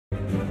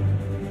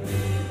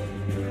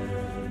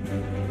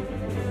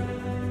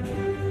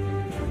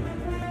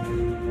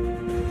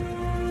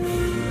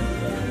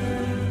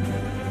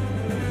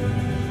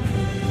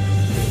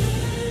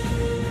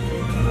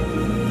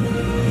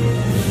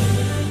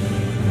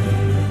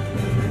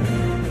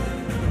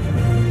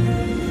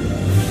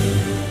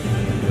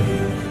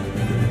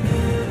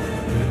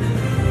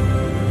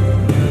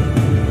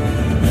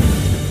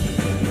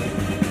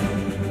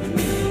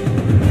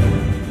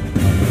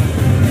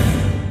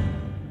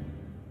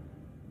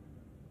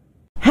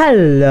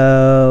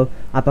Hello,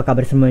 apa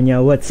kabar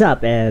semuanya? What's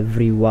up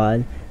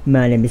everyone?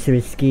 My name is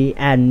Rizky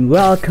and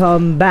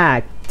welcome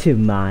back to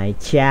my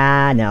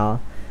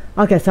channel.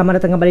 Oke, selamat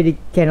datang kembali di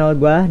channel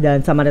gua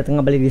dan selamat datang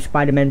kembali di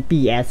Spider-Man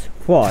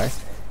PS4.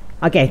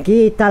 Oke,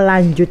 kita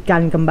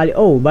lanjutkan kembali.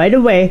 Oh, by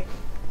the way,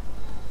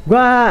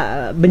 gua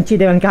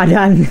benci dengan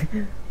keadaan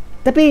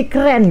tapi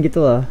keren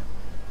gitu loh.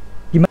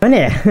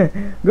 Gimana ya?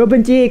 Gue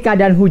benci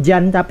keadaan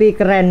hujan tapi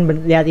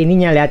keren lihat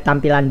ininya, lihat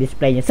tampilan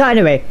displaynya. So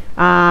anyway,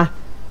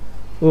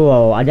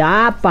 wow,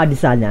 ada apa di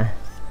sana?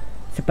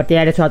 Seperti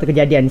ada suatu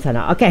kejadian di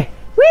sana. Oke.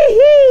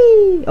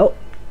 Wihii. Oh.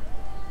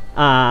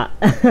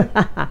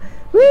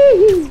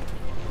 Wihii.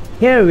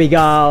 Here we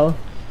go.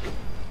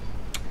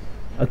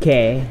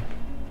 Oke.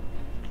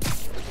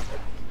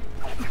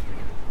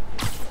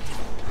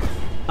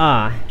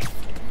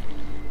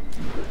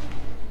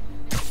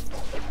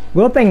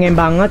 Gue pengen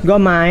banget gue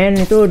main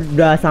itu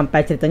udah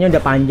sampai ceritanya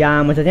udah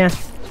panjang. Maksudnya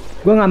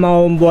gue nggak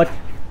mau buat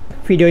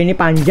video ini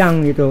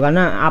panjang gitu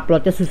karena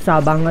uploadnya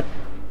susah banget,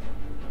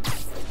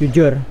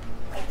 jujur.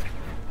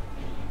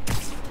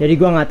 Jadi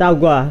gue nggak tahu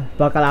gue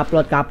bakal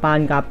upload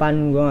kapan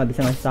gue nggak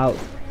bisa ngasih tahu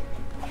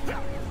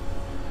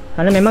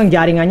karena memang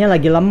jaringannya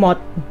lagi lemot.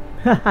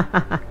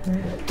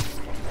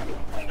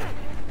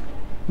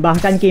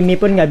 Bahkan Kimi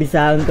pun nggak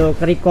bisa untuk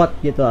record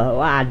gitu.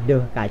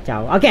 Waduh,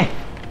 kacau. Oke,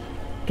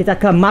 kita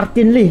ke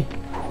Martin Lee,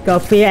 ke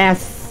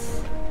VS,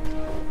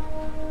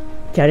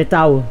 cari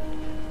tahu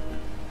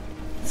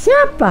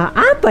siapa,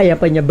 apa ya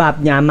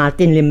penyebabnya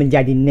Martin Lee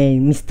menjadi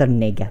Mr.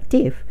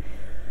 Negatif.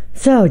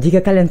 So, jika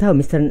kalian tahu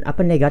Mr.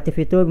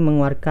 Negatif itu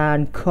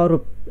mengeluarkan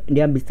korup,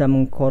 dia bisa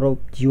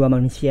mengkorup jiwa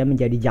manusia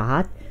menjadi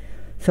jahat.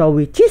 So,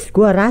 which is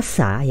gua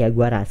rasa,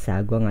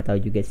 gua nggak tahu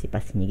juga sih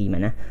pastinya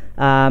gimana.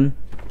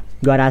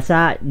 Gua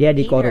rasa dia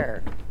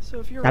dikorup.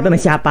 Tapi sama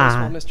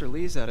siapa?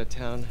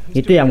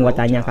 Itu yang gua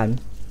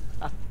tanyakan.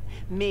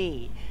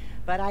 Me,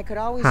 but I could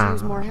always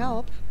use more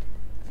help.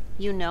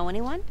 You know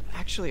anyone?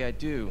 Actually, I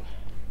do.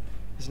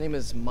 His name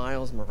is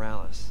Miles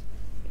Morales.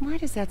 Why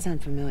does that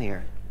sound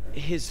familiar?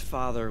 His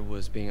father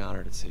was being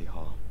honored at City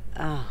Hall.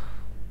 Oh.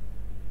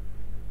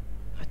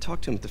 I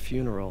talked to him at the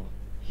funeral.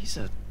 He's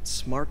a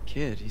smart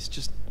kid. He's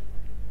just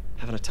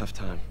having a tough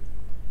time.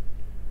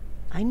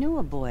 I knew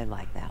a boy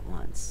like that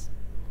once.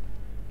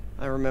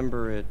 I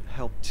remember it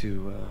helped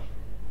to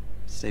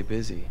stay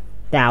busy.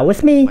 That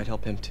was me. Might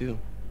help him too.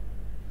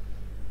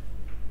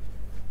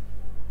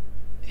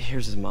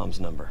 Here's his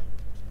mom's number.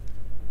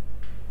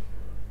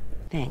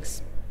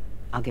 Thanks.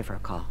 I'll give her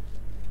a call.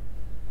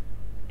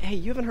 Hey,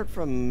 you haven't heard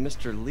from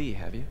Mr. Lee,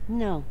 have you?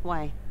 No,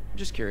 why?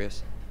 Just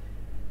curious.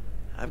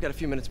 I've got a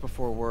few minutes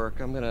before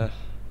work. I'm gonna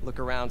look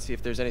around, see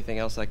if there's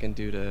anything else I can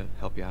do to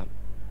help you out.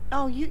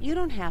 Oh, you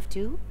don't have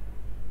to.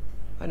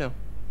 I know.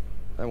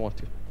 I want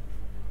to.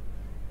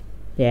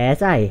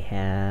 Yes, I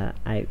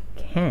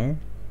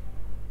can.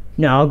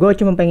 No, gue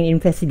cuma pengen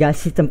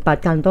investigasi tempat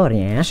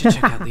kantornya. I should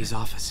check out Lee's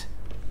office.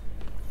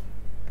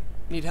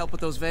 Need help with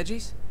those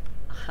veggies?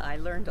 I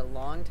learned a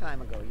long time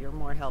ago you're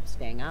more help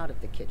staying out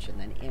of the kitchen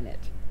than in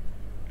it.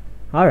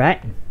 Alright.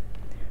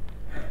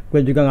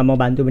 Gue juga nggak mau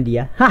bantu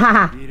dia.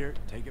 Peter,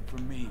 take it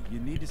from me. You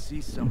need to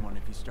see someone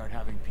if you start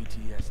having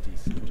PTSD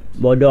symptoms.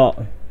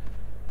 Bodoh.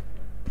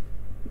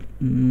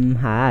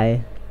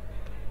 Hi.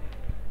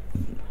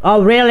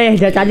 Oh really?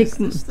 Dari tadi. Is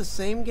this the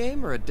same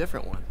game or a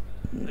different one?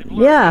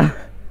 Yeah.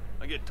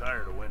 I get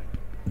tired of winning.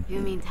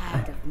 You mean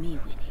tired of me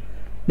winning?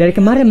 Dari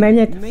kemarin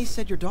mainnya. May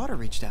said your daughter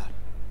reached out.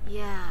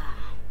 Yeah,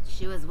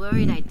 she was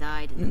worried I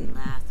died and the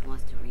last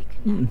wants to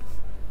reconnect.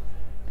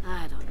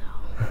 I don't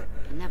know.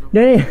 I never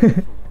Dari.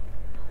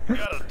 You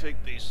gotta take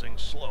these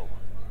things slow.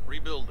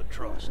 Rebuild the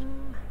trust.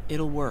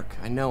 It'll work.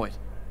 I know it.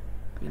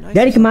 Nice.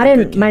 Dari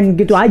kemarin main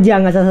gitu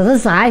aja nggak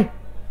selesai.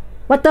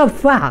 What the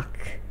fuck?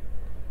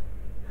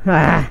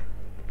 I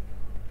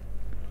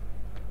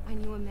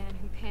knew a man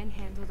who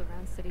panhandled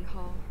around City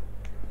Hall.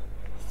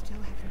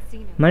 Still haven't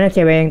seen him. Mana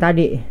cewek yang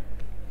tadi?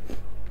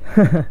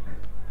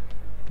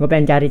 Gue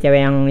pengen cari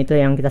cewek yang itu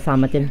yang kita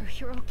selamatin.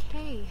 You're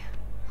okay.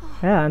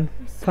 Yeah, I'm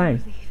so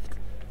fine. relieved.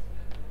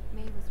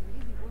 May was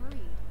really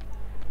worried.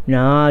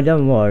 No,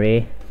 don't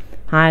worry.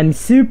 I'm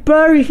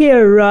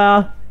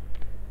superhero.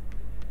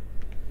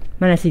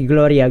 Mana sih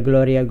Gloria?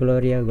 Enggak.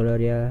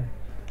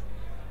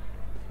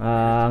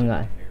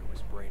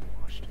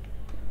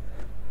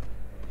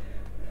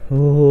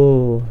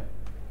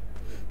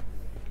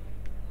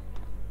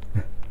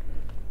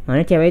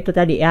 Mana cewek itu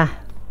tadi ya?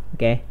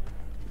 Oke.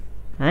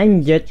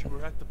 Lanjut.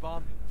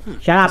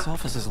 Shut up. This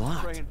office is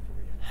locked.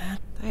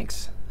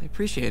 Thanks. I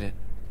appreciate it.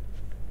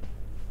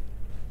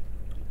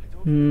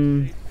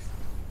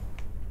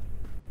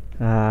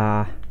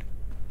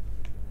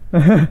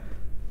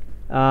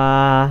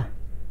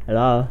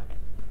 Hello.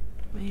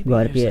 Maybe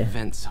Gua there's a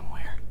vent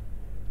somewhere.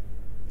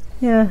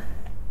 Yeah.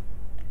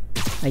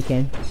 I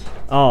can.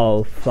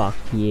 Oh,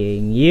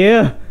 fucking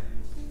you.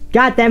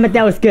 God damn it,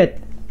 that was good.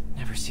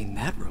 Never seen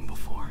that room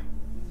before.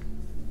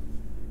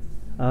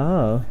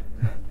 Oh.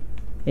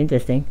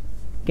 Interesting.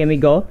 Can we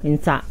go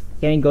inside?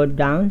 Can we go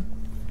down?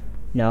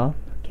 No.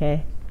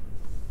 Okay.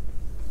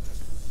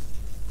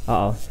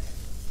 Uh-oh.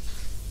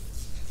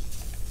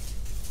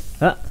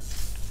 Huh?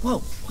 Whoa,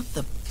 what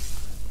the?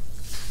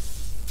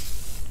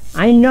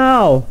 I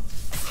know!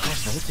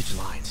 High voltage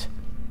lines.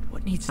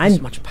 What needs this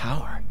much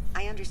power?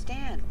 I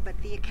understand, but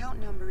the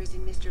account number is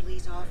in Mr.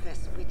 Lee's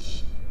office,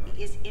 which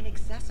is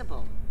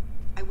inaccessible.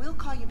 I will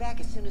call you back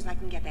as soon as I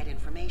can get that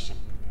information.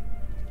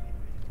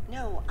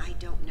 No, I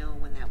don't know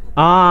when that will be.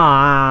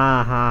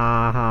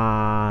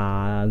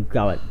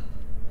 Got it.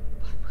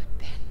 What would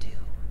Ben do?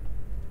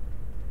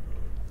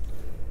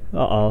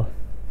 Uh-oh.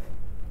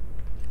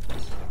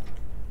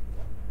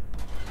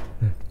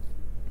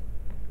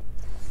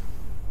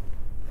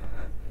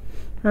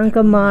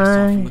 Come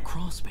on. From the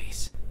crawl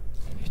space.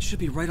 It should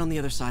be right on the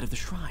other side of the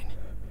shrine.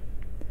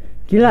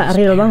 Gila,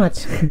 real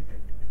banget.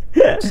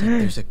 Looks like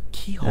there's a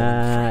keyhole in the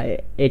frame.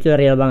 Itu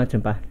real banget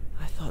sumpah.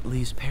 I thought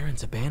Lee's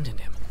parents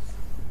abandoned him.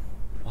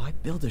 Why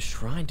build a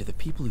shrine to the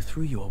people who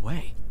threw you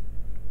away?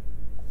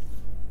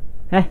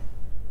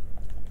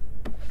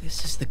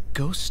 This is the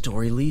ghost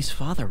story Lee's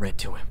father read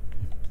to him.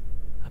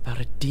 About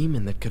a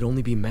demon that could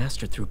only be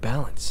mastered through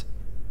balance.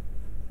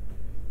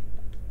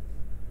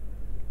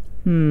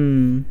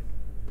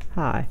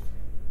 Hi.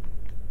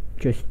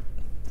 Just...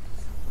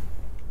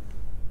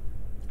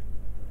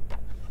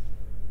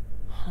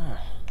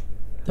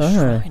 The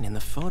shrine in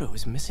the photo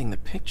is missing the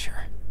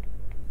picture.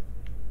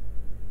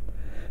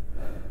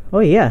 Oh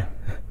yeah.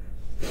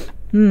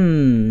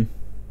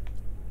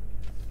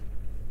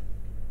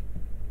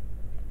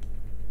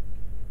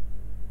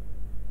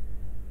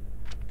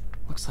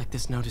 Looks like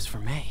this note is for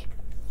May.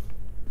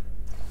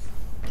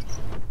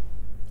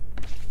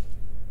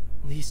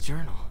 Lee's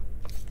journal.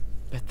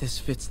 Bet this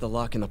fits the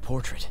lock in the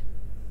portrait.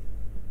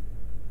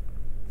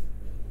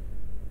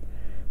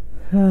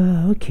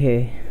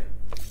 Okay.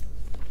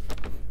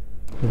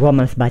 Gua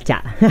males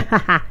baca.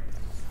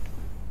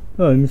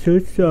 I'm so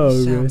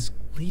sorry. Sounds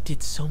Lee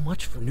did so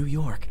much for New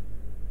York.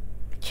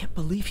 I can't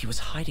believe he was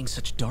hiding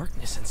such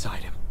darkness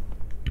inside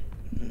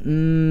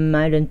him.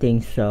 I don't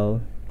think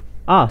so.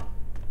 Ah,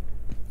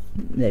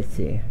 let's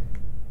see.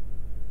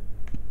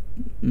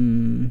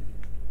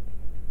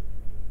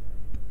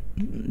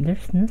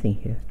 There's nothing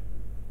here.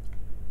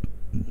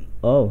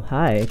 Oh,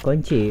 hi,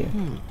 kunci.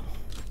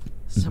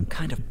 Some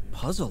kind of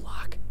puzzle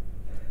lock.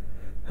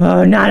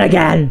 Oh, not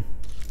again!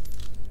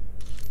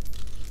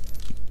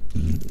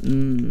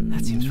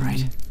 That seems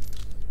right.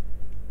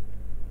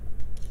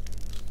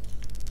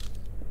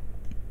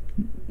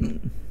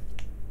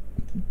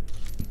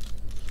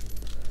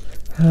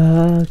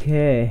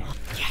 Okay.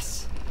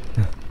 Yes.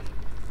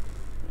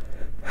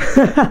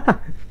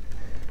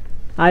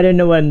 I don't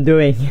know what I'm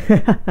doing.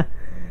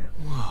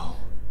 Whoa.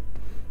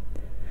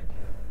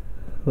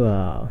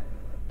 Wow.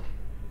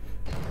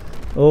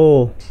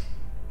 Oh.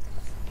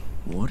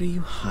 What are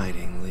you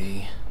hiding,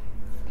 Lee?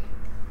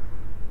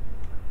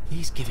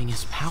 He's giving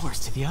his powers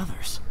to the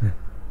others.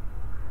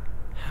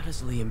 How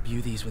does Lee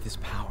imbue these with his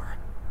power?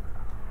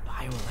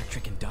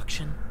 Bioelectric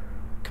induction?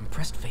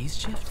 Compressed phase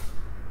shift?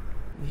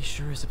 Lee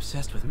sure is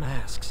obsessed with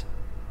masks.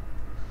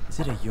 Is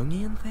it a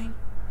Jungian thing?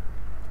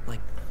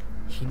 Like,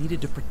 he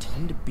needed to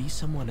pretend to be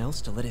someone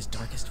else to let his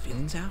darkest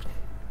feelings out?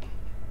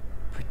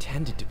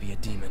 Pretended to be a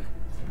demon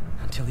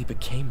until he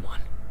became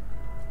one.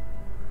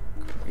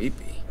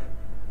 Creepy.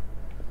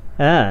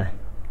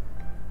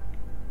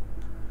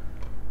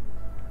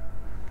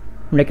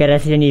 Mereka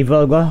Resident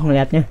Evil gua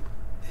ngeliatnya.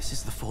 This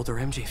is the folder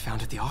MJ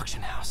found at the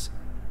auction house.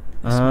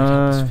 This might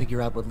help us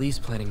figure out what Lee's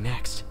planning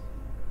next.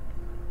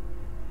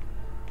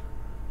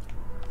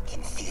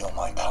 Can feel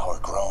my power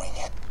growing.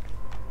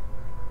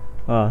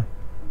 Oh.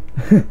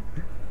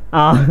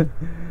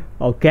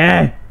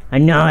 Okay. I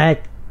know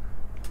it.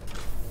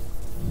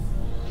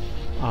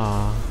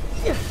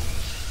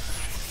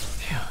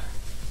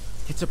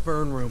 It's a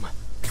burn room,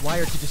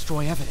 wired to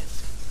destroy evidence.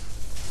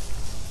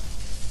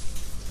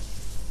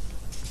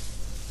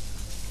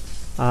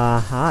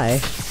 Hi.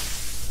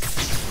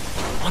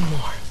 One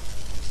more.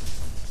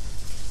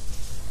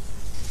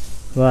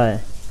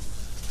 What?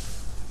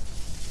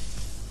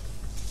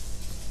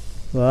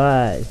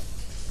 What?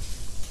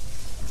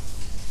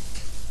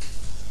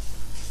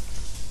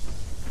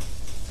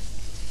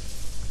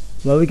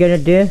 What are we gonna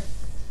do?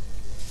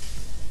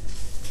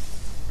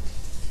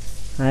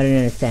 I don't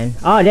understand.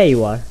 Oh, there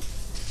you are.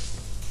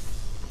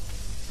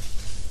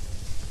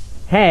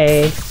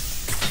 Hey! The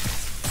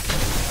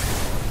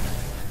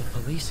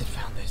police had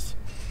found this.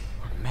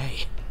 Or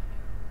May.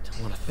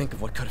 Don't want to think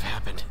of what could have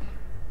happened.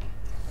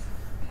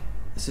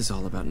 This is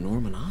all about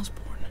Norman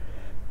Osborn.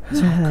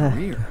 His whole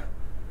career.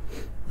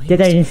 Dia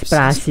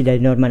terinspirasi dari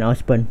Norman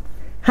Osborn.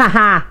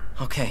 Haha!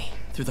 Okay,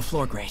 through the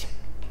floor grate.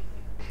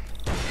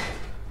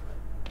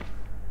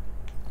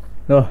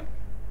 Oh.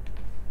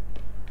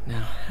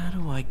 Now, how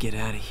do I get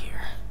out of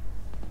here?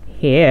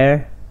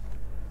 Here.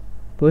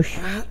 Push.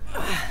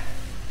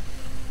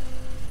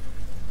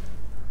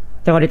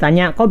 Kalau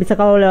ditanya, kok bisa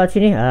kalau lewat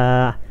sini?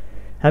 A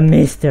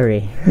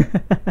mystery.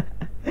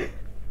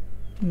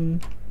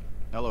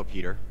 Hello,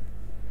 Peter.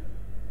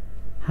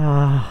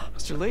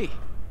 Mr. Lee.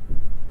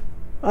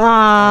 You're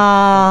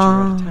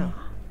out of town.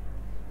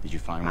 Did you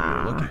find what you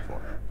were looking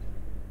for?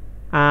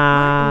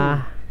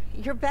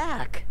 You're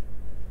back.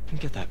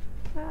 Get that.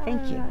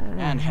 Thank you.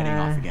 And heading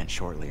off again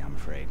shortly, I'm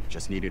afraid.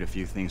 Just needed a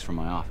few things from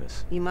my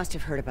office. You must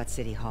have heard about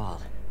City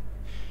Hall.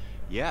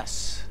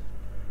 Yes.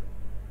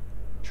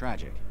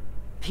 Tragic.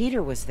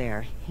 Peter was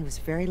there. He was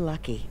very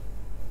lucky.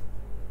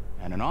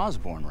 And an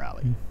Osborne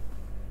rally.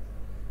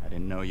 I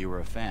didn't know you were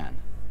a fan.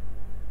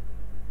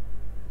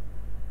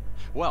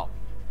 Well,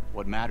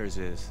 what matters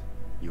is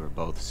you are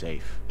both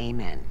safe.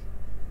 Amen.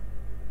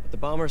 But the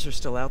bombers are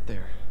still out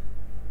there.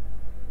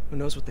 Who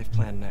knows what they've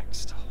planned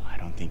next? I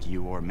don't think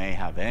you or May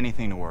have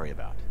anything to worry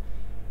about.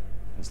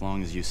 As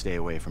long as you stay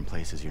away from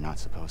places you're not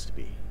supposed to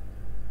be.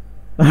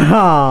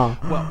 Well,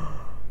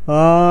 when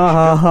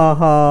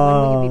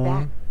will you be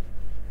back?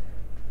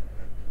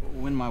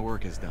 When my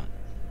work is done.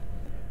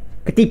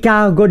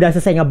 Ketika gue udah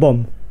selesai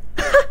ngebom.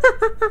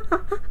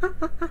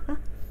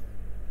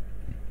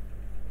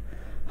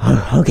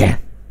 Okay.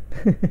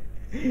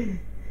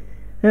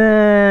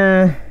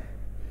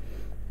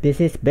 This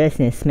is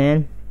business,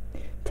 man.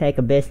 Take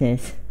a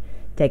business.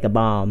 Take a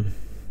bomb.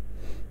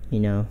 You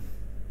know.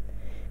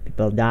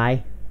 People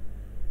die.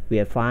 We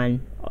have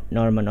fun.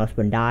 Norman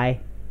Osborn die.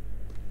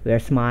 We are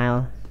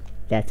smile.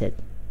 That's it.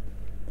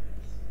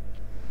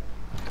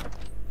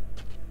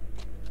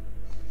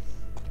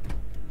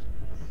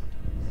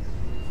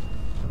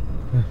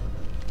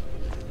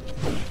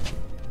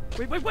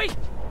 Wait!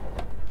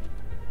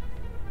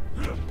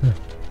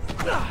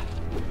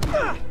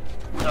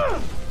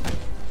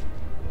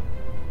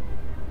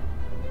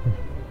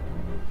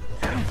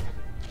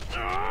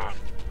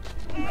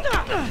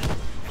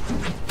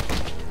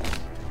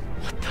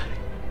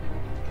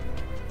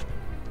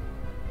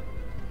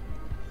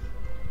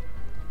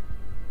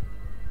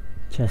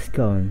 Just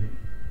gone.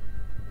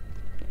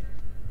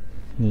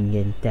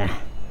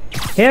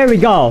 Here we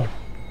go.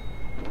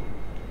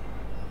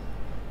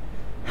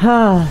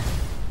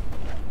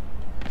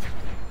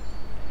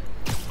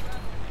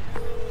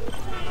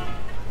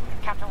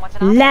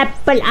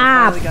 Level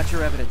up. Finally got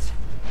your evidence.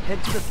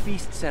 Head to the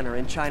Feast Center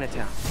in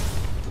Chinatown.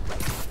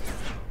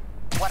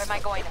 What am I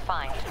going to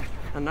find?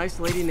 A nice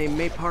lady named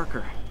May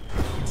Parker.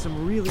 And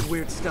some really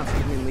weird stuff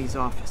hidden in Lee's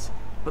office.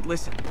 But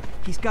listen,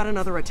 he's got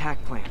another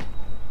attack plan.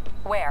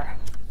 Where?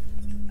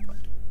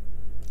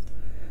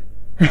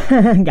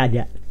 Gak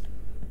ada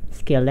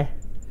skill deh.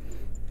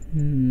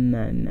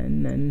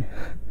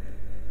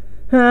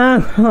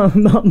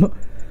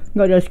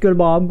 Gak ada skill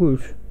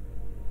bagus.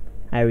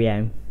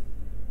 Arian.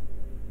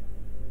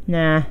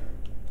 Nah.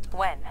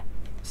 When?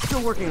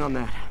 Still working on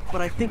that,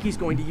 but I think he's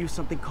going to use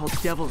something called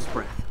Devil's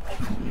Breath.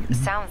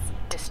 Sounds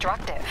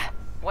destructive.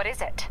 What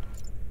is it?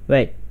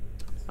 Wait.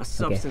 A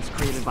substance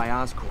created by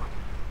Oscorp.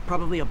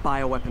 Probably a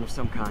bioweapon of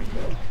some kind.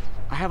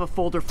 I have a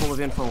folder full of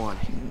info on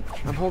it.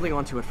 I'm holding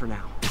on to it for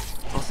now.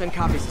 I'll send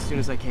copies as soon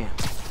as I can.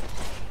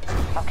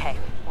 Okay,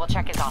 we'll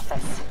check his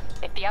office.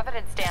 If the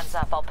evidence stands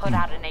up, I'll put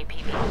out an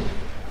APB.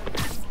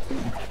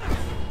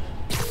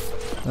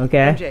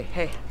 Okay. MJ,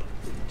 hey.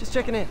 Just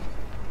checking in.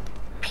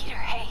 Peter,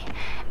 hey.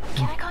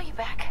 Can I call you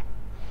back?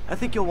 I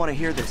think you'll want to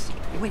hear this.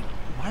 Wait,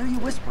 why are you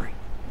whispering?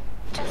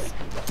 Just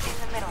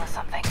in the middle of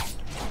something.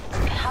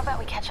 How about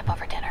we catch up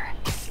over dinner?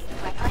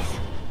 My place?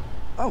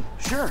 Oh,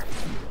 sure.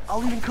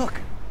 I'll even cook.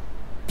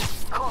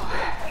 Cool.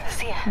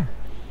 See ya.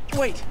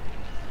 Wait.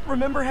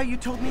 Remember how you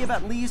told me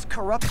about Lee's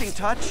corrupting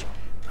touch?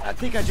 I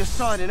think I just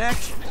saw it in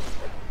action.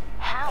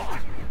 How?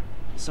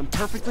 Some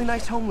perfectly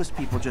nice homeless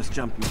people just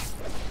jumped me.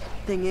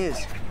 Thing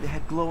is, they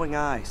had glowing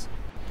eyes.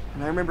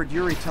 And I remembered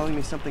Yuri telling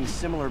me something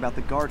similar about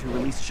the guard who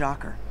released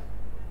Shocker.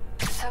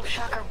 So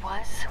Shocker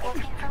was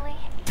working for Lee?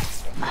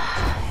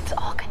 It's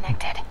all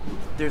connected.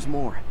 There's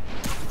more.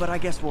 But I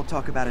guess we'll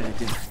talk about it at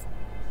dinner.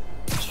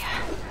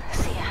 Yeah,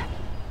 see ya.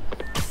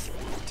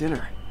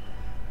 Dinner?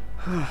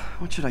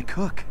 What should I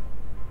cook?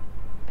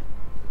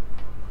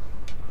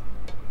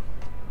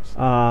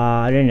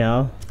 I don't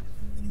know.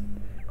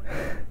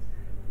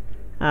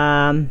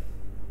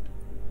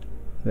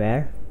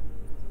 Where?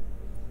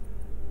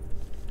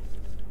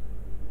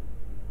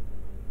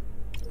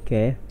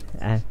 Okay,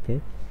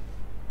 active.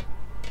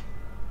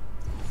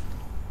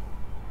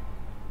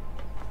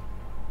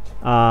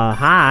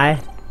 Hi.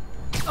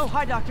 Oh,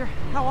 hi, Doctor.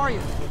 How are you?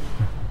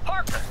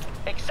 Parker!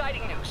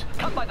 Exciting news.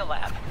 Come by the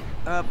lab.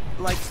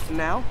 Like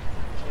now?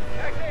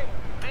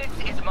 This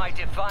is my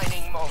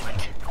defining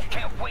moment.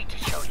 Can't wait to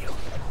show you.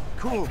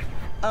 Cool.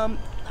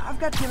 I've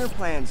got dinner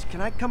plans. Can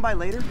I come by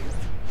later?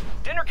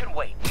 Dinner can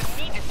wait.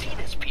 You need to see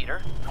this,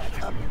 Peter.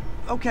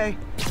 Okay.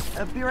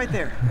 Be right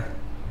there.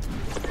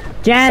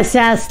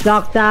 Jesus,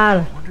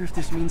 doctor. Wonder if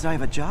this means I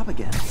have a job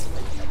again.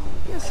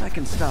 Guess I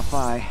can stop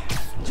by.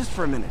 Just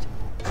for a minute.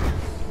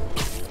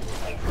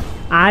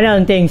 I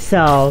don't think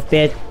so,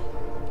 Pete.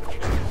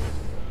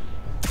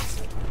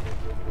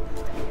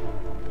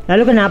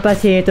 Lalu kenapa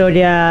sih itu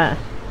dia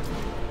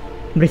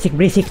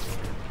berisik-berisik?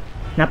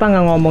 Kenapa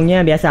nggak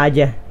ngomongnya biasa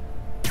aja?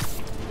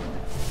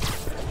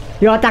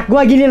 Di otak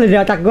gua gini loh, di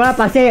otak gua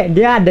pasti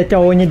dia ada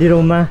cowoknya di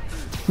rumah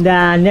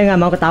dan dia nggak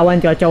mau ketahuan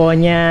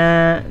cowok-cowoknya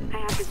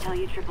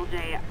Triple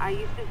J. I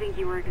used to think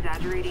you were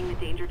exaggerating the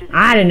danger to...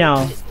 I don't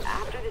know.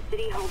 After the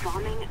City Hall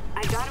bombing,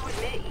 I gotta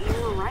admit, you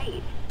were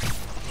right.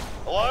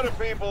 A lot of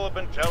people have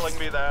been telling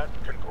me that,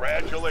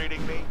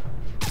 congratulating me.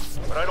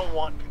 But I don't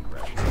want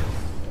congratulations.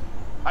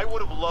 I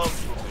would have loved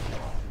to have been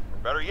wrong. Or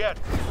better yet,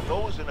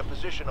 those in a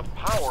position of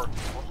power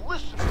have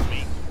listened to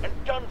me and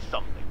done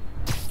something.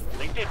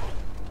 They didn't,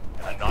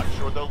 and I'm not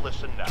sure they'll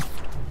listen now.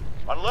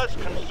 Unless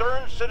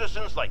concerned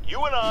citizens like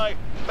you and I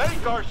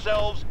make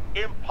ourselves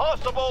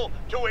impossible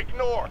to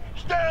ignore.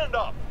 Stand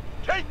up!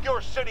 Take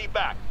your city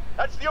back!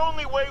 That's the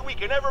only way we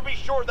can ever be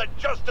sure that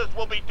justice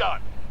will be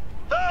done.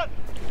 That,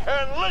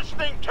 and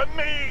listening to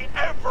me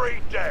every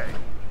day!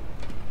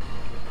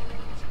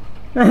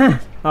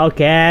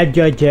 Oke,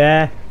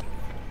 Jojo.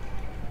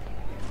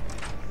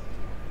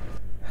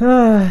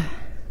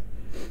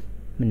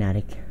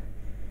 Menarik.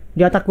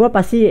 Di otak gue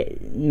pasti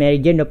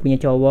Mary Jane udah punya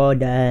cowok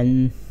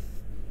dan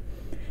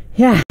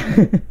ya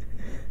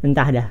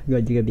entah dah, gue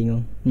juga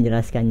bingung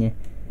menjelaskannya.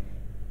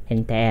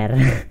 NTR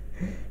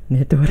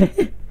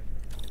Neture.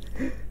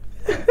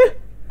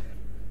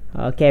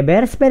 Oke,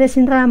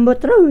 beres-beresin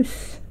rambut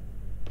terus.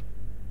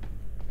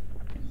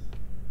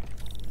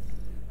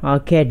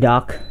 Oke,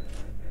 Doc.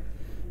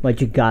 What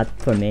you got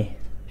for me?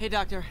 Hey,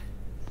 Doctor.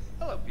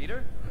 Hello,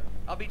 Peter.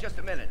 I'll be just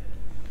a minute.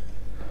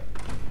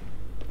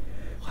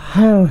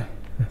 Wow.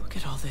 Look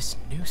at all this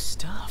new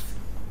stuff.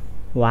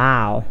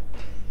 Wow.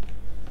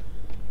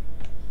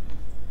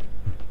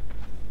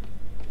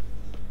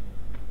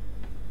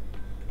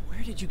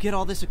 Where did you get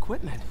all this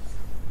equipment?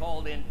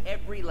 Called in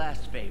every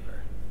last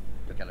favor.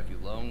 Took out a few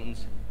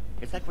loans.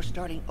 It's like we're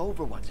starting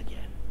over once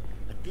again.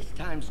 But this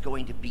time's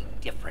going to be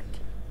different.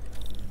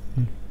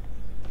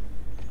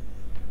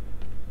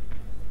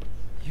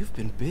 You've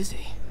been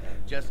busy.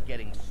 Just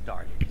getting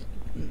started.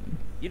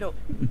 You know,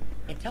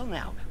 until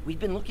now, we've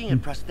been looking at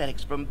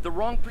prosthetics from the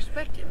wrong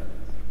perspective.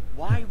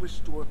 Why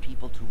restore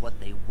people to what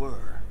they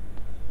were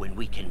when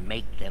we can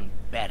make them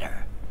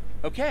better?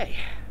 Okay,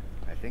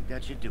 I think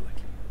that should do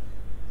it.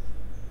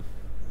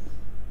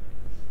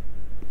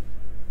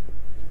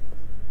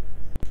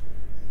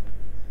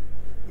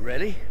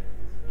 Ready?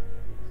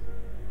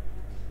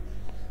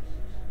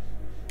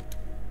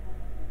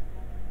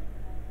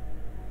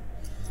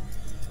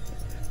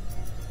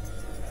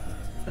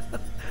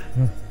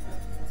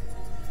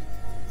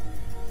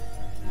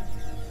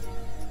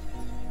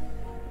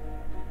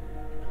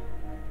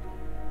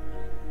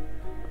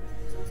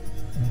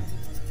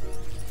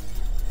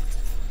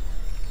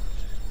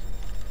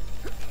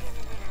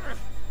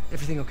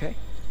 Everything okay?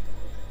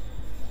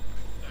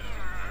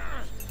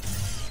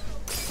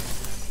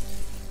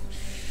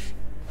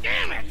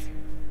 Damn it!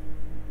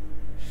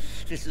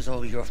 This is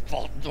all your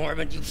fault,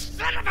 Norman, you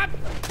son of a...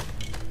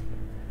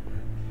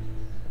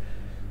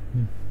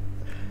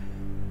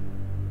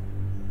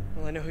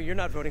 Well, I know who you're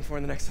not voting for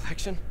in the next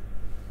election.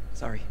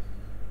 Sorry.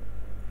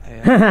 I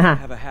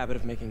have a habit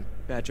of making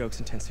bad jokes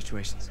in tense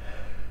situations.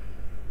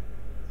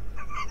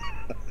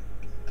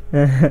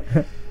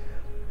 It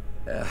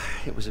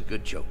was a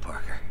good joke,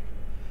 Parker.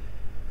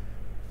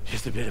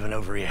 Just a bit of an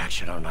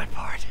overreaction on my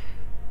part.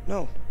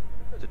 No,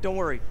 don't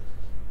worry.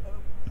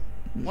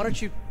 Why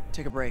don't you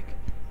take a break?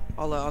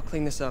 I'll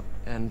clean this up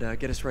and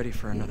get us ready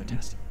for another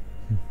test.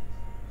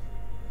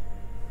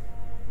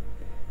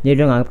 Dia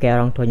udah nganggap kayak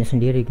orang tuanya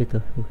sendiri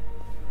gitu.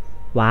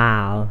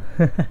 Wow.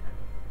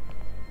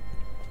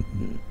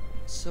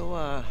 So,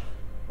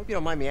 hope you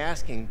don't mind me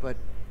asking,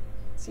 but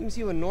it seems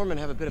you and Norman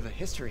have a bit of a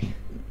history.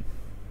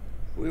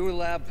 We were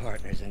lab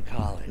partners in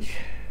college.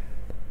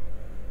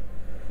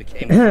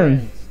 Became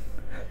friends.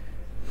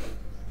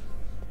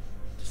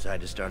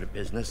 Decided to start a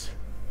business.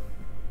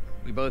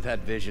 We both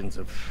had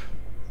visions of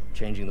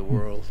changing the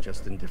world,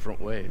 just in different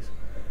ways.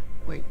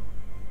 Wait,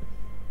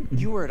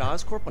 you were at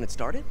Oscorp when it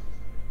started?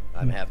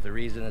 I'm half the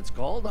reason it's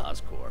called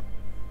Oscorp.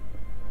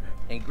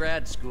 In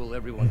grad school,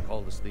 everyone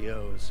called us the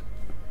O's.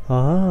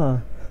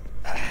 Oh.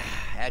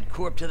 Add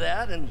Corp to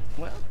that, and,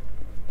 well,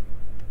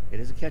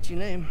 it is a catchy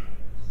name.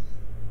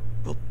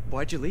 Well,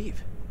 why'd you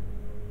leave?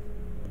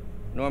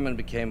 Norman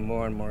became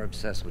more and more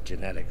obsessed with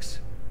genetics.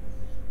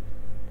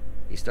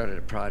 He started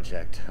a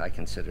project I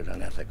considered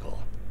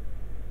unethical.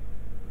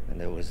 And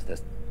there was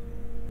this...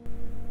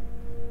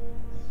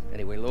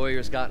 Anyway,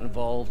 lawyers got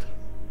involved.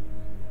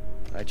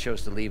 I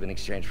chose to leave in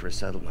exchange for a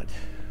settlement.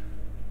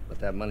 But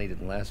that money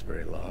didn't last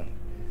very long.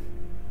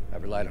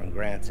 I've relied on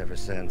grants ever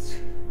since.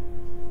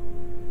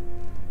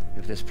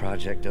 If this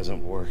project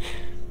doesn't work...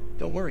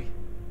 Don't worry.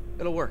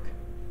 It'll work.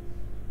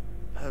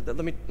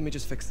 Let me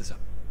just fix this up.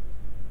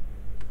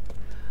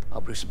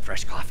 I'll brew some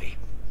fresh coffee.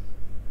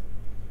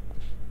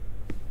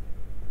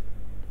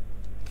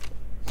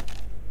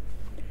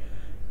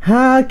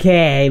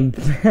 Okay.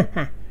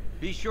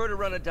 Be sure to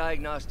run a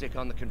diagnostic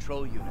on the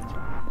control unit.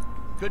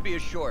 Could be a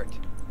short.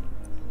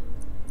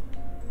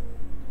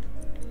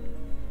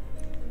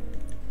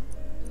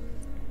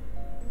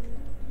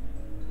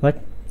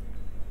 What?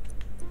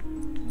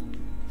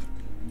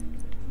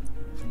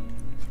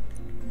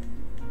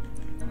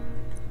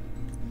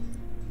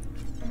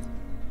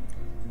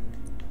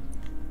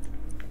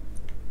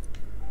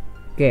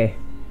 Oke.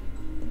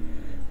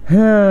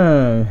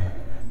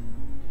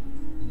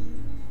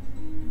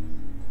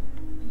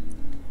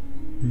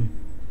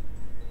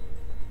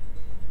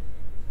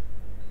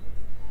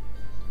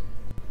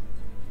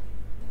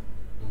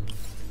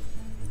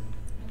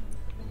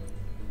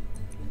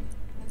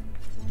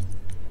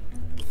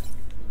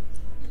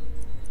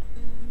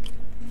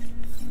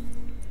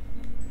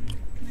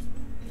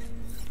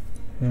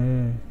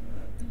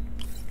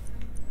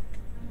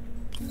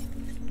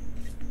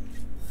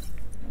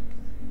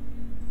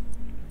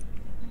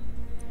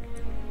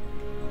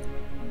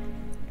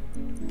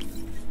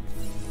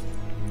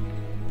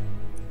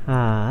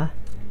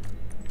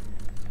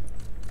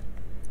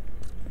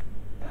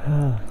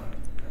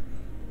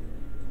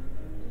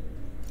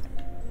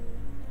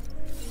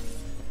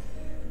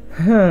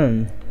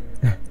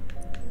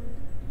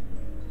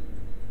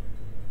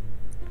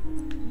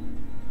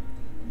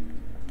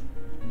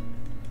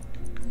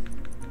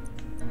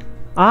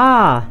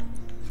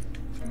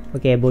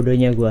 Oke,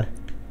 bodohnya gua.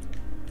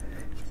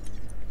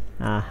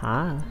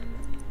 Aha.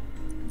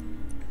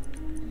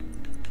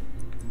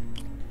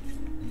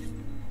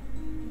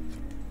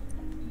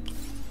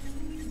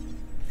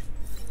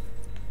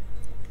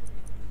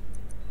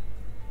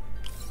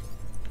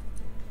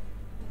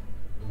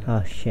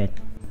 Oh shit.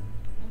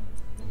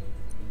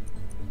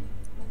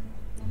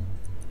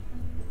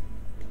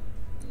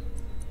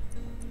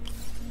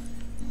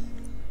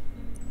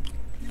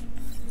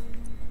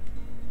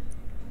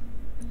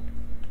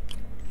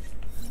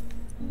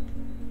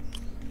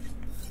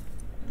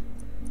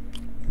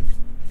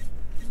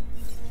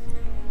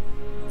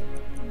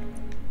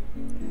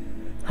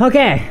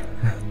 Oke.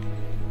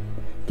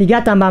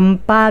 3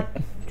 tambah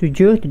 4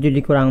 7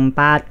 dikurang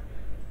 4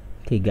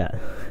 3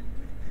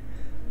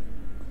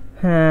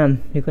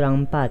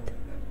 dikurang 4.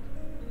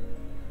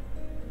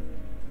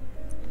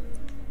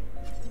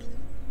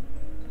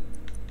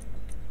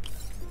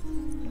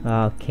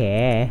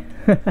 Oke.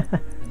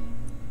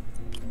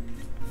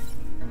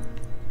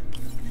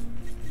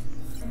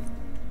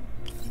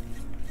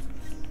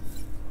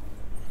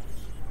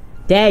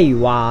 There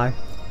you are.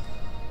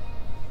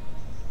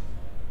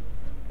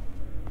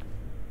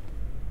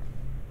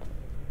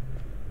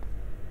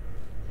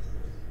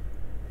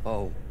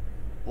 Oh,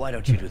 why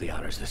don't you do the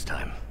honors this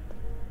time?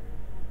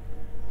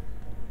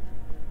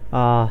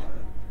 I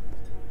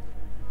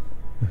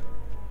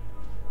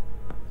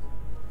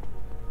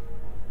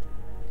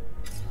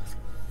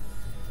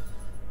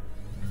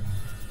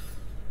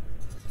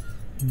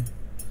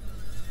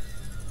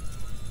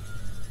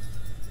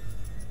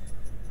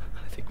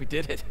think we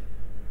did it.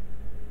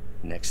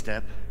 Next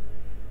step,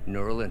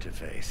 neural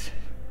interface.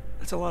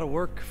 That's a lot of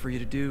work for you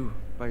to do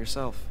by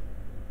yourself.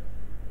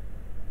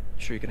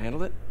 Sure you can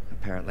handle it?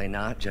 Apparently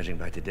not, judging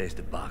by today's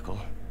debacle.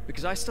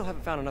 Because I still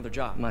haven't found another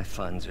job. My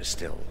funds are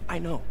still... I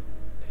know.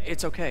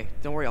 It's okay.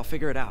 Don't worry, I'll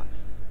figure it out.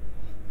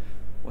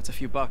 What's a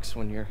few bucks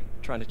when you're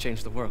trying to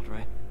change the world,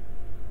 right?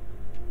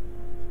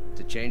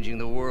 To changing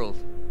the world.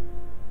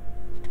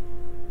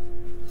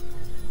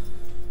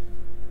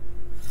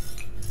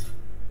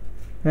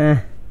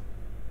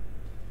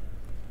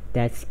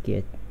 That's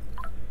good.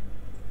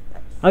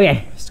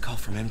 Okay. Missed call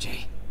from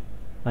MJ.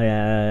 Oh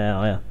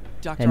yeah.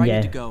 Doctor, I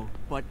need to go,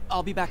 but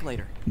I'll be back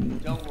later.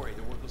 Don't worry,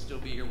 the work will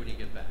still be here when you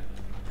get back.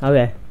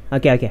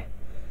 Okay.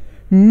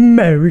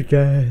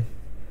 American.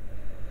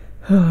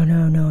 Oh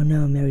no,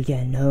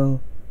 American,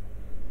 no.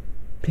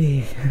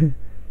 Please.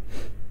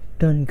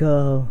 Don't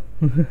go.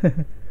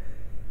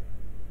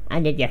 I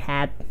need your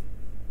hat.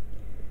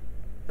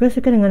 Gue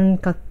suka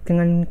dengan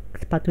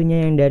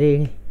sepatunya yang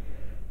dari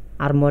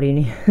armor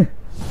ini.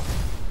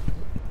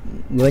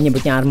 Gue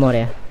nyebutnya armor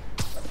ya.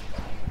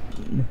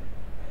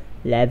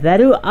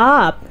 Level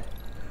up.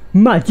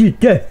 Maji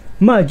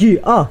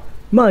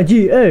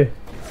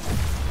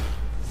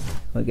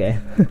Oke.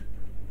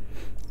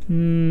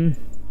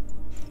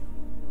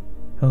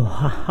 Oh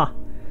haha.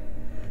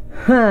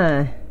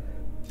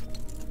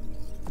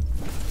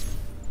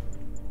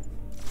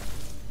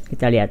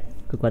 Kita lihat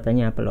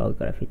kekuatannya apa loh,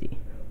 gravity.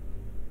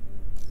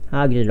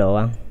 Gitu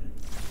doang.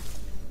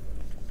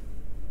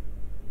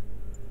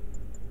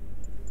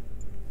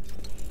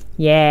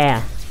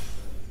 Yeah.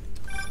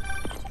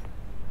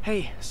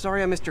 Hey,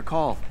 sorry I missed your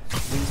call.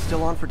 Are you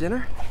still on for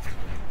dinner?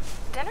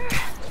 Dinner?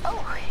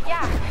 Oh,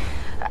 yeah.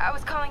 I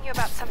was calling you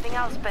about something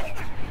else, but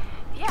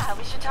yeah,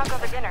 we should talk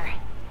over dinner.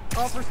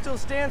 Offer still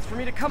stands for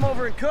me to come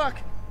over and cook.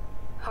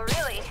 Oh,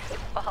 really?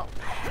 Well,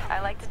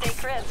 I like to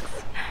take risks.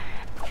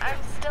 I'm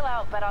still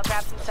out, but I'll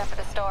grab some stuff at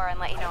the store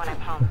and let you know when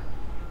I'm home.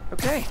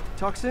 Okay,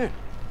 talk soon.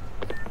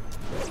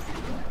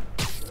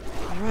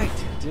 Alright,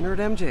 dinner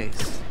at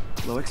MJ's.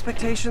 Low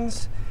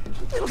expectations.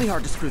 It'll be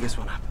hard to screw this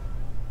one up.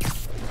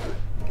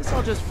 Guess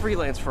I'll just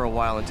freelance for a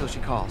while until she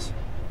calls.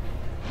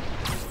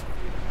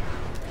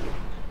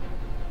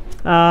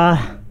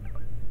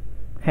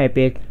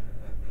 Epic.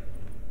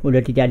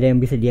 Udah tidak ada yang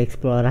bisa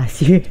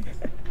dieksplorasi.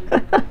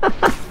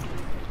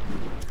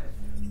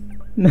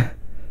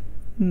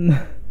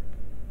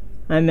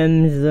 I'm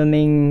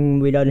assuming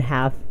we don't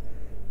have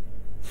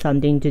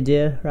something to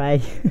do,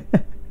 right?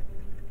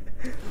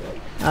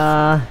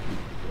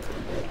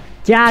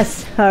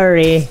 Just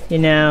hurry, you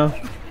know.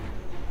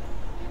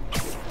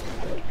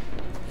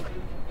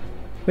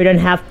 We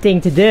don't have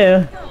thing to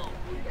do.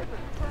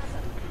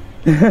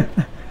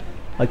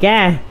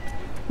 Oke.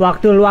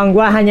 Waktu luang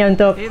gua hanya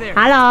untuk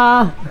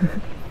halo.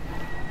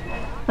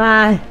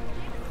 Hi.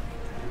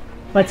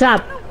 What's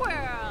up?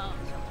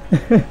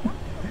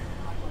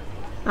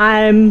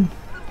 I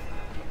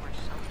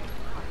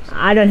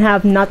don't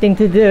have nothing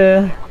to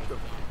do.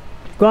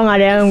 Gua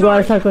nggak ada yang gua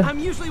harus lakukan. I'm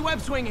usually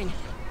web swinging.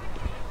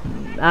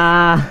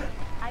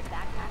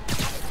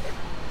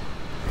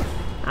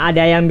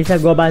 Ada yang bisa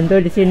gua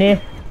bantu di sini.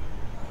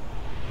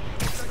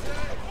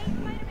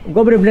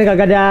 Gua bener-bener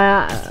gak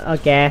ada.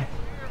 Oke.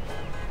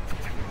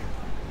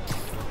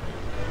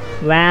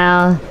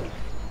 Well,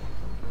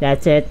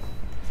 that's it.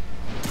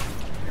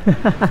 I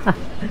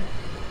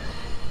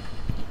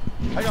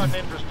got an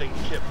interesting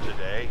tip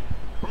today.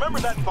 Remember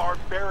that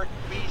barbaric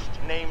beast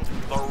named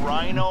the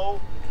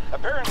Rhino?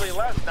 Apparently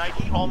last night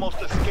he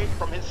almost escaped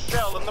from his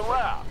cell in the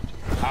raft.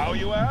 How,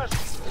 you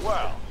ask?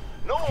 Well,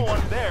 no one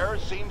there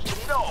seems to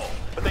know,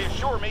 but they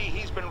assure me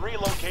he's been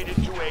relocated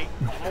to a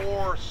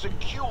more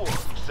secure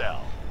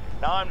cell.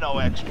 Now, I'm no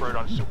expert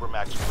on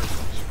Supermax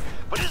prisons,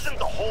 but isn't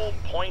the whole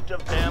point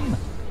of them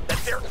that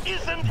there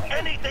isn't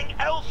anything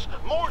else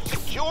more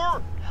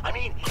secure? I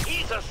mean,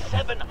 he's a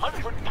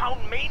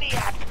 700-pound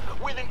maniac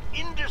with an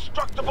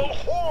indestructible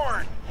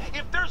horn.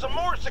 If there's a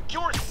more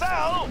secure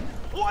cell,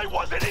 why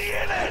wasn't he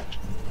in it?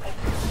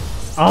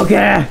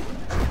 Okay.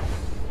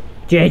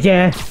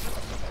 JJ.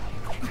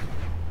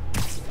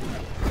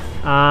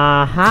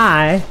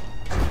 Hi.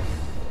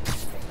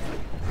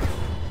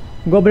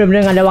 Gue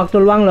bener-bener gak ada waktu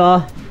luang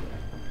loh.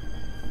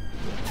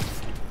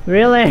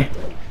 Really?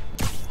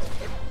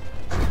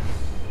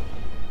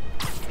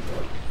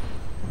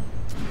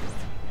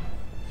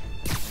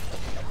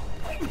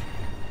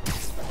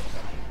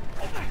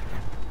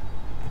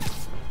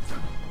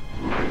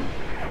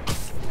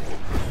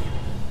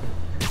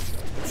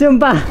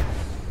 Sumpah,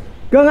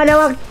 gue gak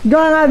ada waktu, gue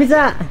gak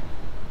bisa.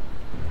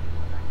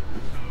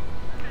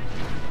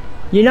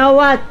 You know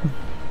what?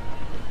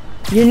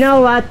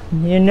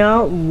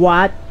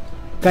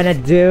 Gonna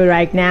do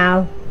right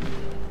now.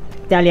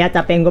 Kita lihat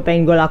apa yang gue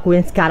pengen gue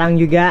lakuin sekarang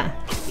juga.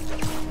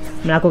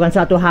 Melakukan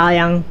suatu hal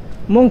yang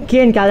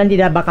mungkin kalian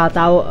tidak bakal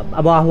tahu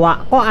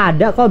bahwa kok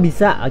ada, kok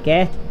bisa.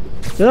 Oke.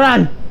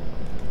 Turun,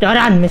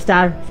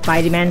 Mr.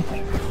 Spider-Man.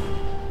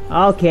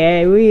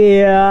 Oke,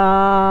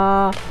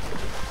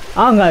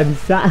 oh, nggak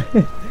bisa.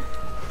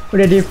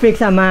 Udah di fix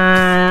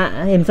sama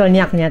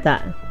Insomniac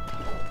ternyata.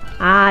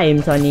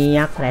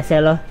 Insomniac rese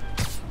loh.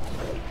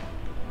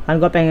 Kan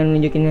gue pengen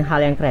nunjukin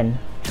hal yang keren.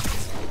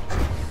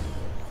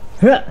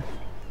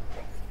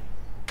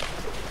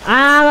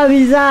 Nggak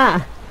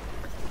bisa.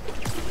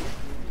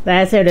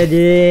 Rese udah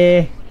di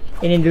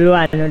ini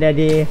duluan, udah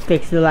di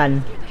fix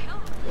duluan.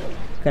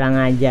 Kurang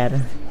ajar.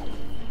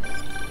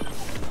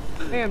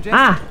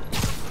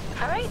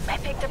 Alright, I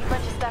picked up a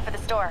bunch of stuff at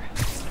the store.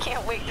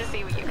 Can't wait to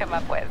see what you come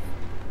up with.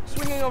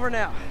 Swinging over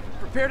now.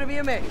 Prepare to be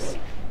amazed.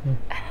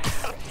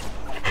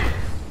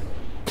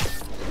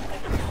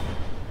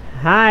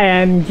 Hi,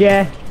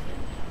 MJ.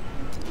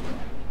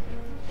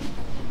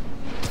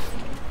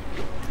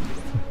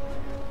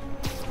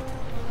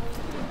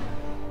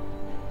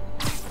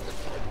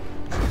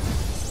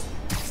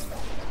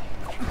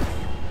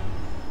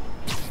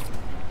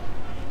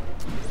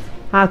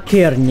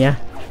 Akhirnya.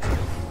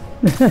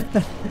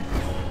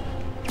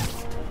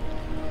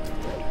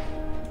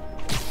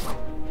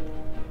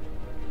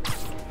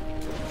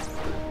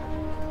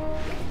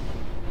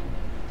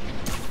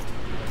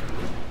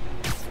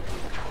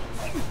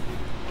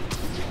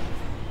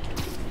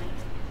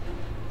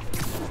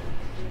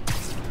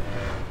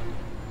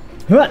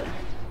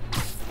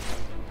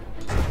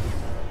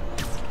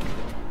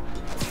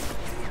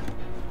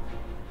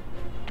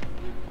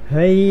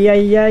 Hey.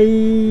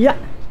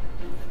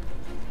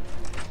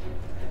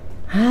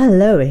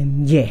 Hello,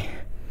 MJ.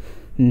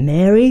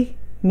 Marry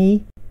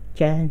me,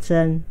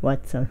 Johnson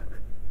Watson.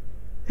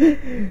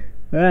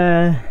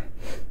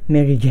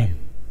 Mary Jane.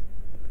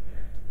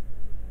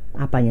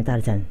 Apanya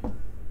Tarzan?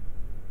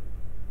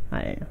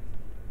 I don't know.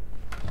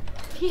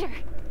 Peter,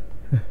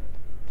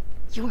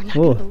 you are not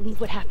going to believe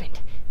what happened.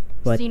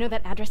 What? So you know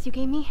that address you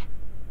gave me?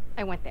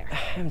 I went there.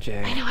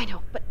 MJ. I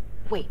know, but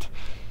wait.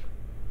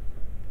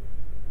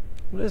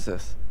 What is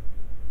this?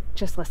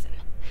 Just listen.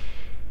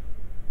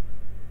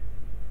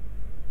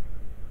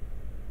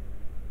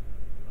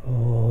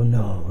 Oh,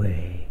 no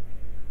way.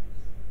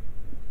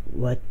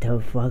 What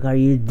the fuck are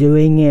you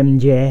doing,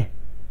 MJ?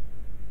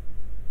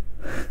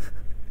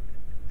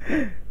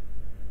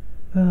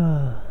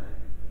 Oh,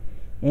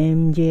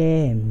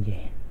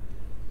 MJ.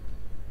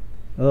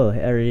 Oh,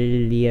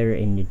 earlier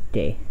in the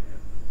day.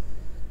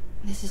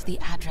 This is the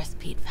address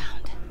Pete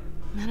found.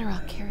 Men are all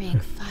carrying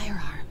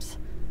firearms.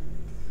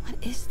 What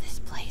is this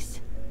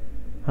place?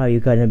 Are you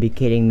gonna be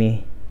kidding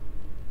me?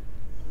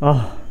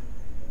 Oh.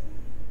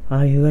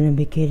 Are you gonna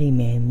be kidding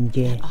me,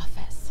 MJ? That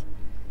office.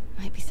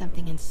 Might be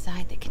something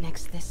inside that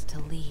connects this to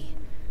Lee.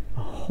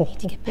 Oh. Need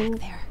to get back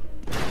there.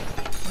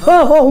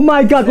 Oh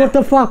my god, what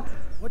the fuck?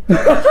 What the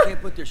fuck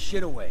can't put their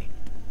shit away?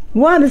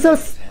 Why I'm so...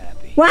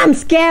 Why I'm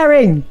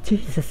scaring?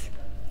 Jesus.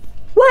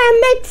 Why I'm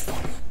mates?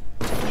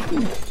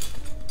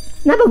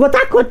 Kenapa gue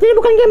takut? Ini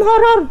bukan game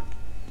horror.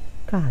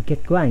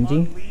 Kaget gue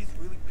anjing.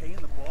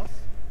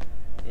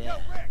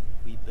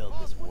 We built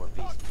this war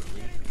beast for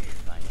Lee for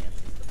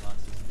finances the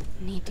bosses.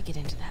 Need to get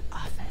into that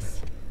office.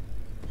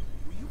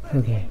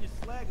 Okay.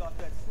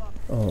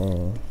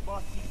 Oh.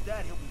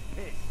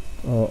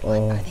 Oh.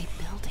 What are they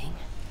building?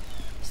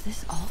 Is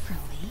this all for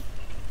Lee?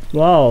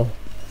 Wow.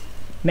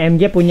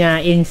 MJ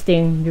punya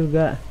insting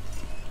juga.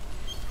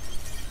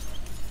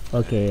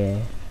 Okay.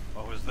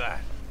 What was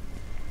that?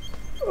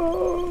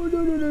 Oh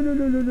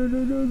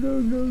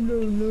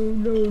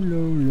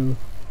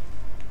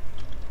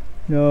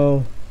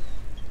no.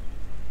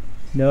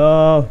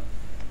 No.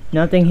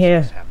 Nothing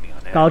here.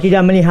 Kau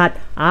tidak melihat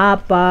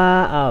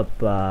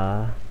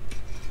apa-apa.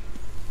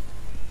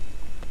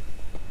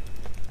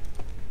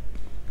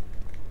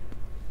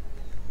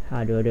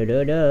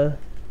 Aduh.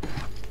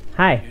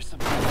 Hi.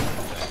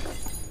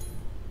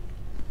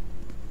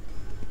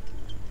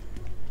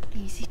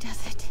 Easy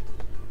does it.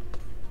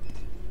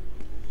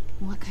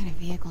 What kind of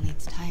vehicle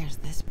needs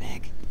tires this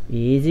big?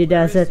 Easy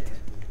does it.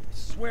 I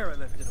swear I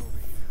left it over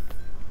here.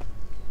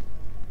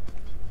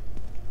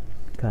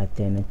 God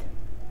damn it.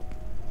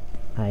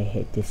 I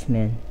hate this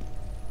man.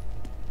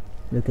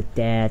 Look at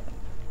that.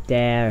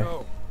 There.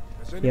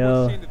 Has anyone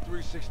Yo. seen the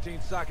 316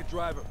 socket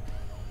driver?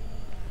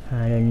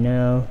 I don't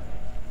know.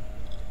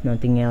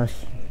 Nothing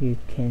else you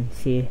can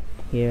see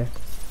here.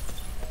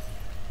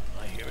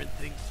 I hearing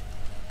things.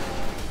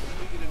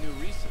 We get a new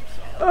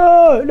research.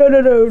 Oh no.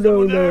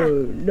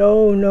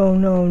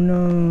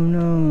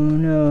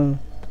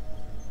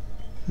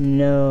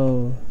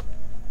 No.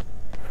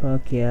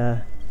 Fuck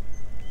yeah.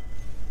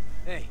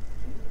 Hey,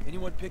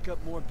 anyone pick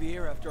up more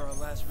beer after our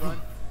last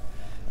run?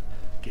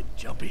 Get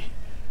jumpy.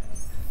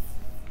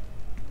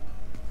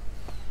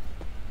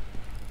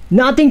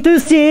 Nothing to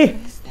see.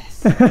 What is this?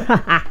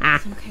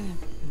 Some kind of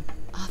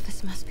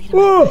office must be to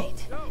my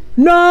right.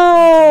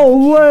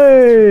 No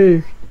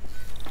way.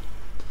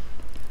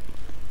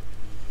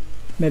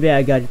 Maybe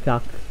I got it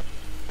cocked.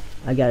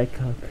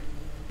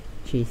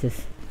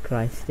 Jesus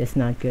Christ, that's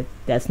not good.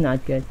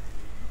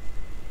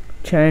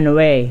 Turn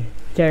away,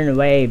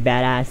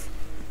 badass.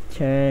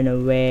 Turn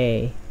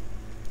away.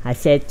 I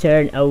said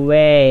turn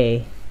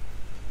away.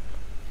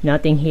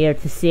 Nothing here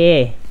to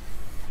see.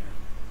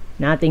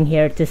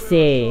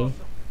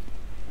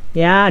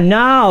 Yeah,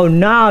 no,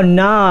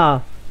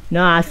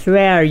 I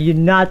swear you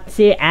not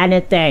see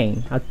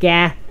anything,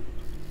 okay?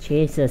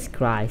 Jesus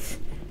Christ,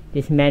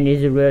 this man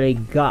is really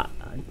got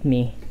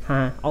me,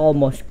 huh?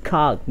 Almost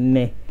caught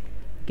me.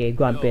 Okay,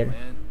 go on, Peter.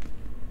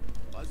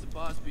 Why's the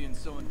boss being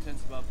so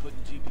intense about putting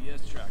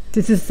GPS trackers?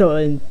 This is so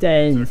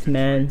intense,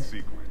 man.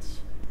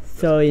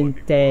 So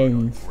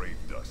intense.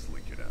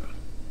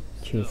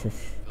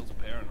 Jesus.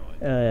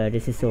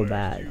 This is so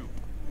bad.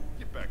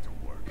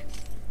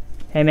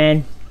 Hey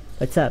man,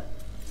 what's up?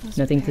 Those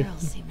Nothing to.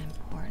 barrels seem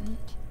important.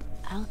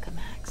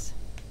 Alchemax.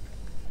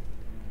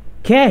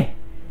 Okay.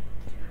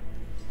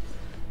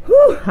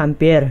 Whew,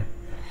 hampir.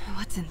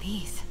 What's in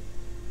these?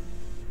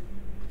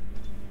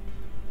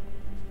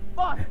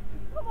 Boss,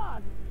 come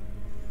on!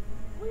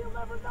 We'll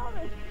never know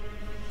this!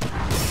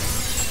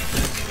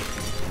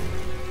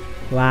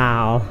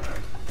 Wow.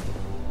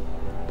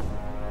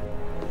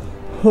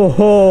 Ho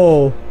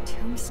ho.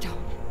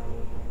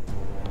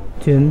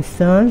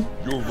 Tombstone?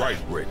 You're right,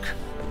 Rick.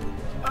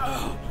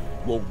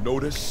 Won't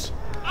notice?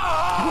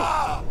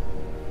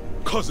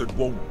 Cause it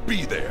won't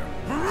be there.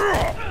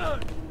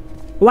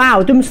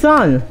 Wow,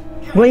 Tombstone.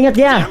 Gue ingat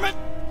dia. Damn it!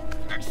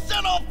 I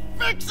said I'll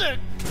fix it!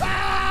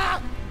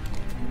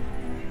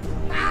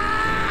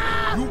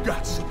 You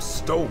got some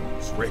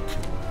stones, Rick.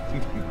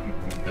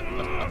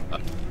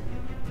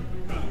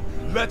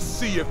 Let's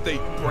see if they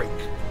break.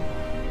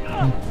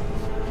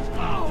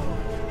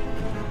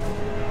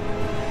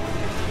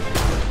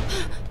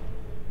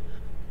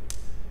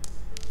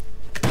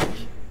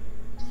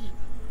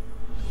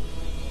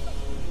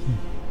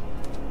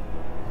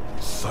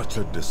 Such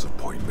a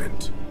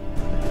disappointment.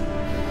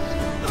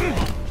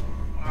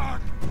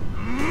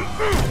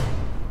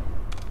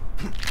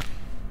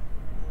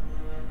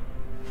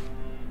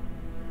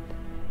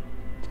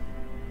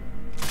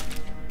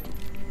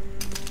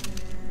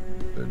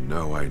 And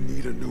now I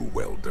need a new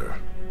welder.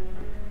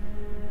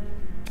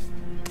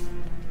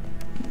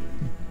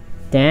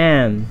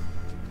 Damn.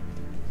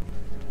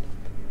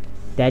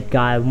 That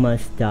guy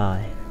must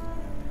die.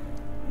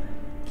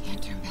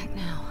 Can't turn back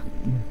now.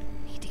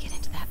 Need to get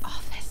into that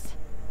office.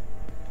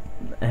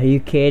 Are you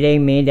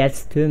kidding me?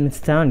 That's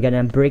Tombstone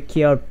gonna break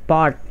your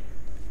part.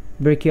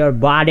 Break your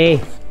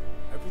body.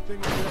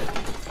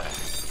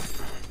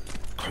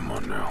 Come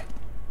on now.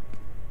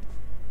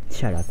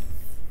 Shut up.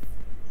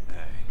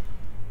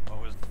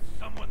 Was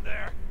someone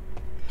there?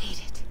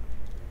 Made it.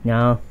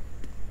 No.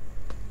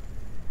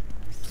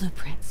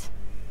 Blueprints.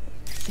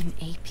 An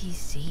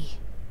APC.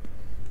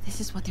 This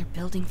is what they're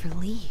building for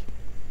Lee.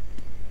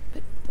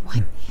 But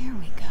what? Here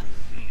we go.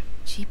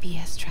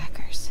 GPS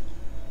trackers.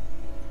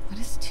 What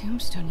is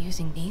Tombstone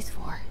using these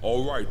for?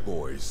 All right,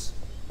 boys.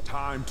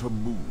 Time to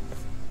move.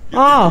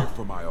 Oh,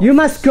 you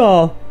must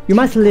go. You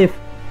must leave.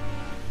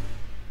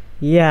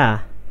 Yeah.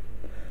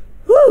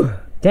 Whew.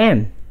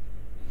 Damn.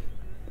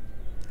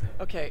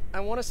 Okay, I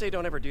want to say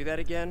don't ever do that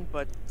again,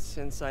 but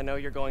since I know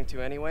you're going to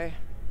anyway,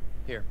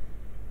 here.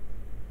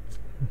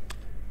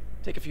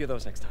 Take a few of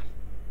those next time.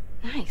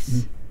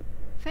 Nice.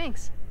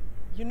 Thanks.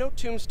 You know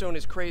Tombstone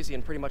is crazy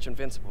and pretty much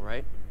invincible,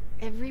 right?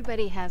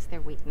 Everybody has their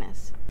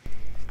weakness.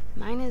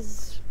 Mine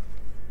is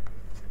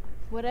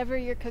whatever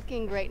you're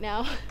cooking right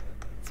now.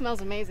 It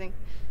smells amazing.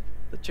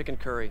 The chicken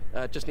curry.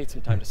 Just needs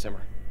some time to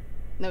simmer.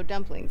 No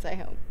dumplings, I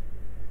hope.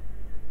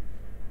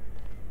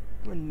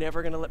 You're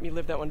never gonna let me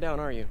live that one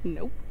down, are you?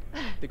 Nope.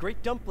 The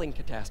Great Dumpling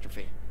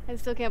Catastrophe. I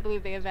still can't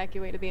believe they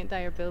evacuated the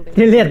entire building.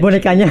 Lihat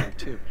bonekanya.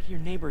 Your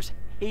neighbors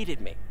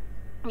hated me.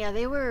 Yeah,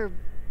 they were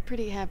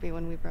pretty happy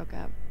when we broke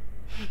up.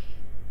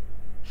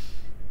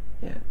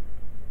 Yeah.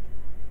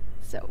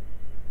 So,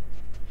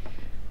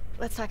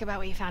 let's talk about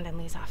what you found in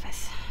Lee's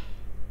office.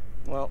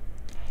 Well,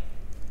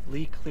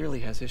 Lee clearly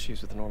has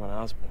issues with Norman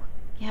Osborn.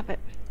 Yeah, but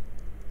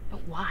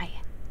why?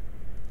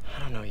 I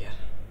don't know yet.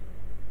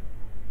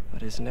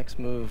 But his next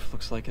move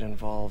looks like it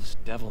involves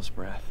Devil's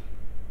Breath.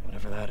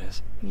 Whatever that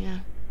is.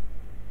 Yeah.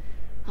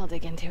 I'll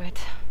dig into it.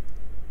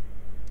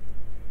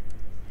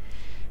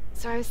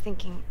 So I was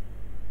thinking,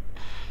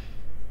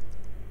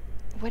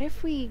 what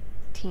if we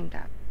teamed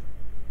up?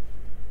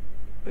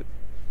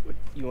 What,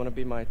 you want to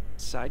be my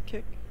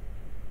sidekick?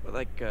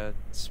 Like a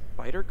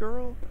spider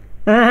girl?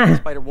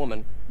 Spider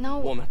woman? No.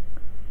 Woman.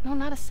 No,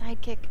 not a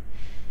sidekick.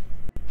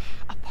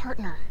 A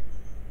partner.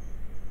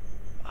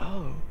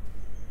 Oh.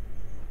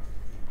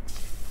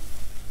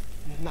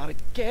 Not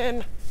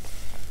again.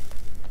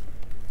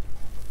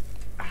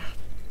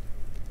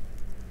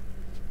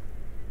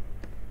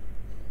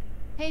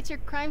 Hey, it's your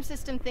crime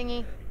system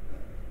thingy.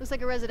 Looks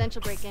like a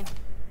residential break-in.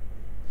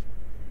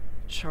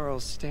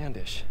 Charles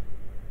Standish.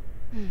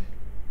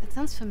 That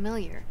sounds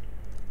familiar.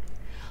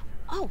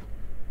 Oh,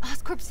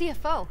 Oscorp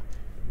CFO.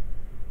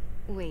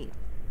 Wait.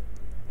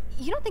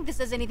 You don't think this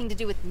has anything to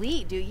do with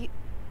Lee, do you?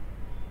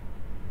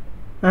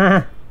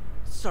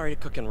 Sorry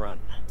to cook and run.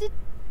 Did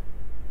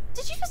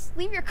you just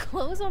leave your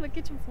clothes on the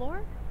kitchen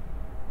floor?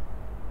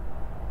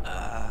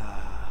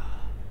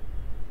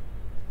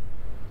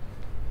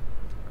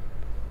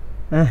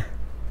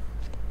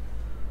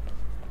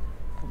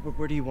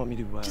 Where do you want me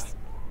to, Just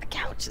the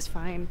couch is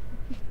fine.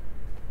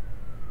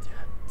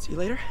 See you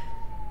later?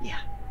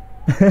 Yeah.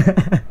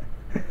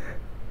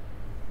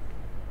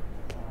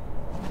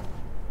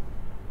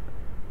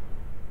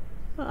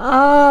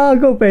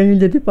 Gue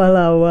pengen jadi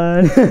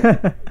pahlawan.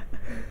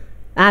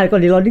 Kalau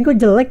di loading kok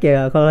jelek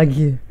ya kalau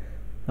lagi.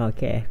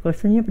 Oke,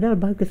 kursinya padahal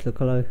bagus loh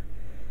kalau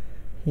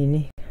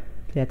ini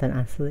kelihatan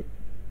asli.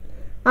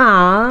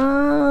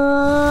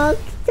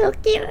 So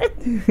cute.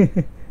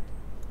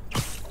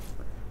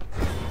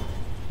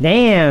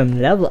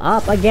 Damn, level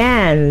up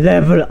again.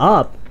 Level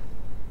up.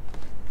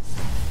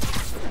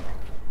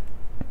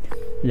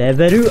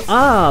 Level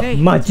up. Hey,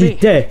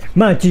 Majide.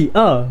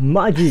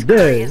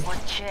 Majide.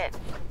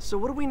 So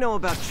what do we know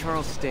about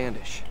Charles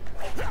Standish?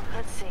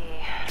 Let's see.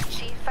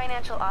 Chief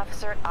Financial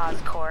Officer at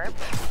Oscorp.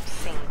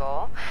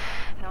 Single.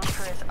 Known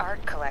for his art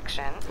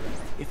collection.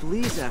 If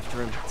Lee's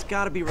after him, it's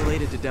gotta be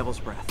related to Devil's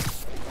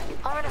Breath.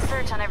 I'll run a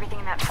search on everything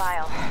in that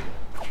file.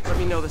 Let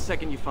me know the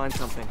second you find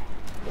something.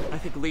 I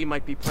think Lee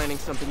might be planning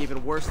something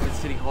even worse than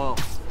City Hall.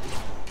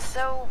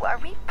 So, are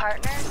we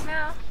partners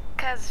now?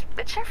 Because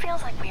it sure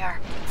feels like we are.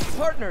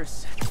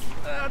 Partners!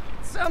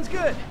 Sounds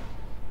good!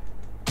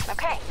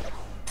 Okay.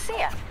 See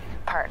ya,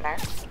 partner.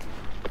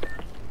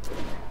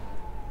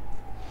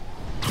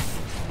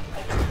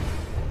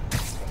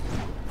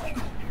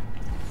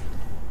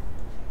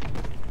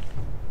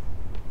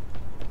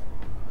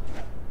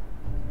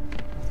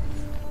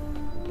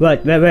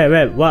 Wait,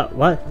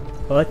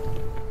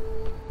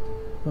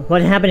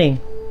 what's happening?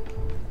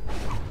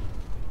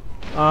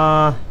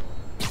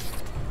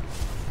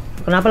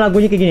 Kenapa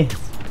lagunya kayak gini?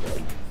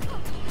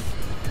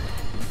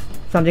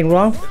 Something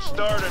wrong?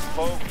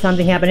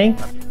 Something happening?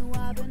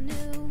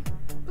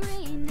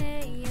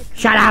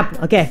 Shut up!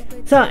 Oke,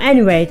 so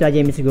anyway, itu aja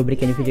yang bisa gue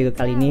berikan di video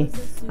kali ini.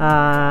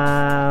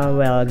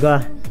 Well, gue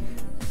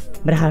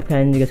berharap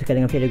kalian juga suka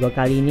dengan video gue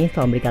kali ini.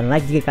 Tolong berikan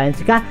like jika kalian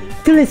suka,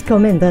 tulis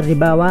komentar di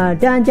bawah,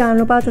 dan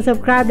jangan lupa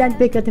subscribe dan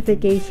klik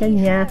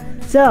notification-nya.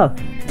 So,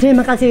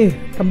 terima kasih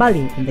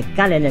kembali untuk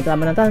kalian yang telah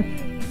menonton.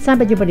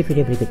 Sampai jumpa di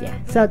video berikutnya.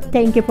 So,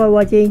 thank you for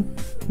watching.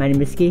 My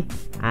name is Rizky.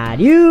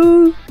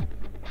 Adieu.